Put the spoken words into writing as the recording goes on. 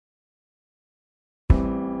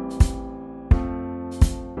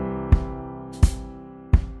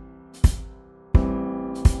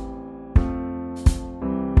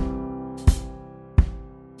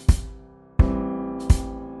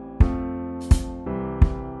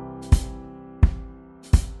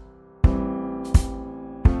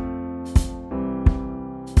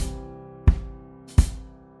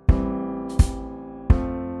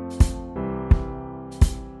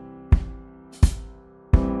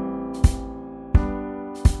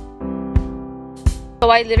So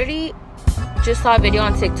I literally just saw a video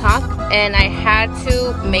on TikTok and I had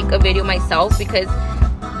to make a video myself because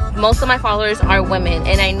most of my followers are women,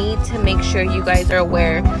 and I need to make sure you guys are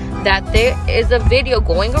aware that there is a video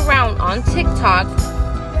going around on TikTok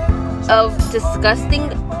of disgusting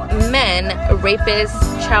men, rapists,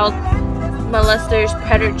 child molesters,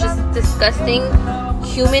 predators, just disgusting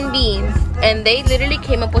human beings, and they literally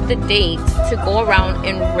came up with the date to go around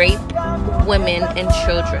and rape women and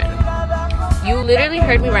children. You literally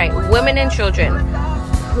heard me right, women and children.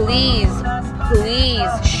 Please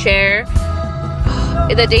share.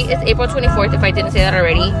 The date is April 24th, if I didn't say that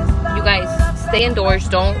already. You guys, stay indoors.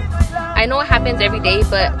 Don't. I know it happens every day,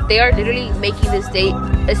 but they are literally making this date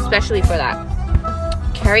especially for that.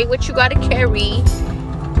 Carry what you gotta carry.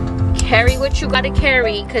 Carry what you gotta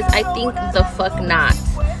carry, because I think the fuck not.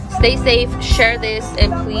 Stay safe, share this,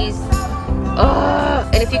 and please.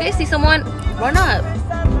 And if you guys see someone, run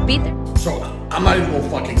up. Be there. So, I'm not even gonna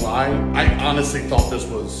fucking lie. I honestly thought this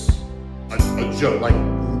was a joke, like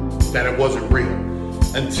that it wasn't real,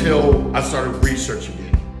 until I started researching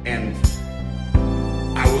it. And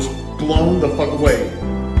I was blown the fuck away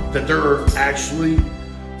that there are actually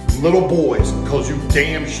little boys, because you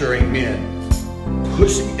damn sure ain't men,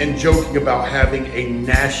 pushing and joking about having a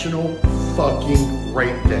national fucking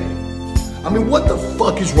rape day. I mean, what the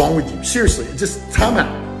fuck is wrong with you? Seriously, just time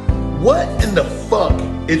out. What in the fuck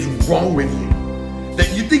is wrong with you?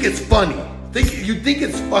 That you think it's funny? You think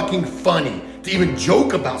it's fucking funny to even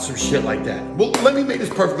joke about some shit like that? Well, let me make this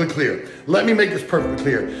perfectly clear.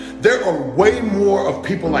 There are way more of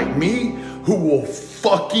people like me who will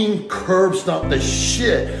fucking curb stomp the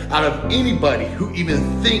shit out of anybody who even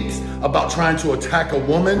thinks about trying to attack a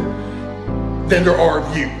woman than there are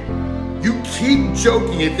of you. You keep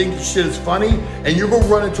joking and think shit is funny, and you're gonna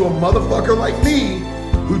run into a motherfucker like me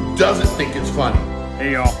who doesn't think it's funny.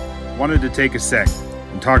 Hey y'all, wanted to take a sec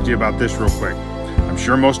and talk to you about this real quick. I'm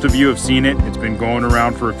sure most of you have seen it. It's been going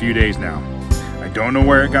around for a few days now. I don't know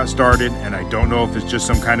where it got started, and I don't know if it's just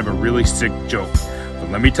some kind of a really sick joke. But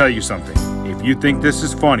let me tell you something. If you think this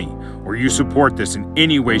is funny, or you support this in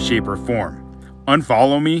any way, shape, or form,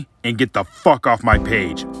 unfollow me and get the fuck off my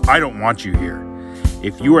page. I don't want you here.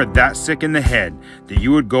 If you are that sick in the head that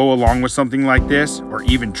you would go along with something like this, or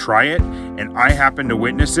even try it, and I happen to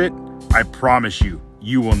witness it, I promise you,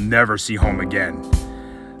 you will never see home again.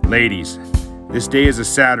 Ladies, this day is a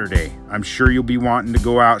Saturday. I'm sure you'll be wanting to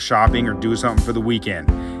go out shopping or do something for the weekend.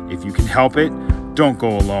 If you can help it, don't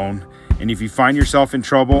go alone. And if you find yourself in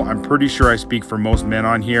trouble, I'm pretty sure I speak for most men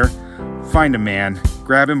on here, find a man,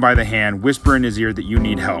 grab him by the hand, whisper in his ear that you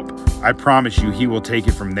need help. I promise you he will take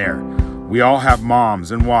it from there. We all have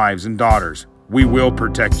moms and wives and daughters. We will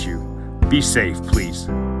protect you. Be safe, please.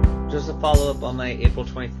 Just a follow-up on my April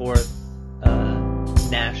 24th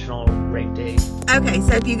National Rape Day. Okay,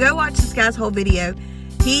 so if you go watch this guy's whole video,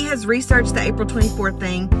 he has researched the April 24th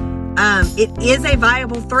thing. It is a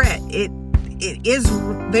viable threat. It is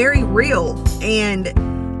very real, and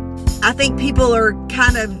I think people are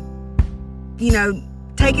kind of, you know,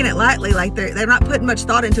 taking it lightly, like they're not putting much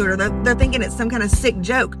thought into it, or they're thinking it's some kind of sick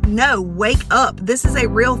joke. No, wake up. This is a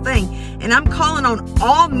real thing, and I'm calling on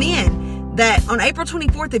all men that on April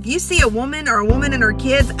 24th, if you see a woman or a woman and her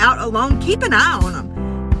kids out alone, keep an eye on them.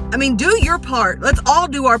 I mean, do your part. Let's all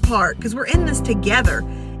do our part, because we're in this together.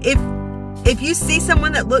 If you see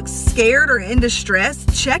someone that looks scared or in distress,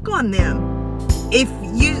 check on them.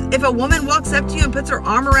 If a woman walks up to you and puts her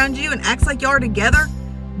arm around you and acts like y'all are together,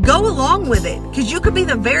 go along with it, because you could be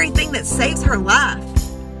the very thing that saves her life.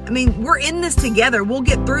 I mean, we're in this together. We'll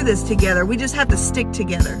get through this together. We just have to stick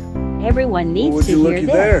together. Everyone needs to hear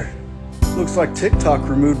this. There. Looks like TikTok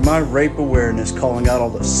removed my rape awareness, calling out all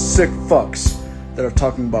the sick fucks that are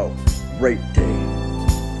talking about Rape Day.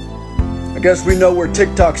 I guess we know where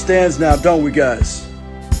TikTok stands now, don't we, guys?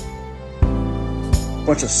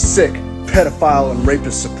 Bunch of sick pedophile and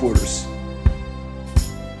rapist supporters.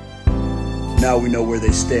 Now we know where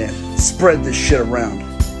they stand. Spread this shit around.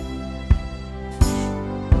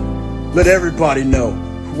 Let everybody know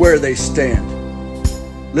where they stand.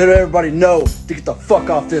 Let everybody know to get the fuck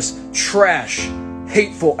off this trash,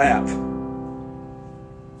 hateful app.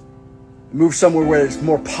 Move somewhere where it's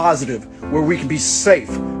more positive, where we can be safe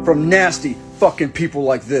from nasty fucking people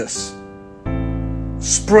like this.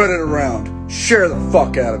 Spread it around. Share the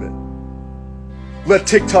fuck out of it. Let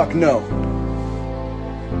TikTok know.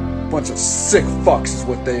 Bunch of sick fucks is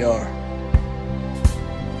what they are.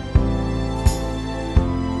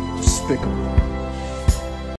 Despicable.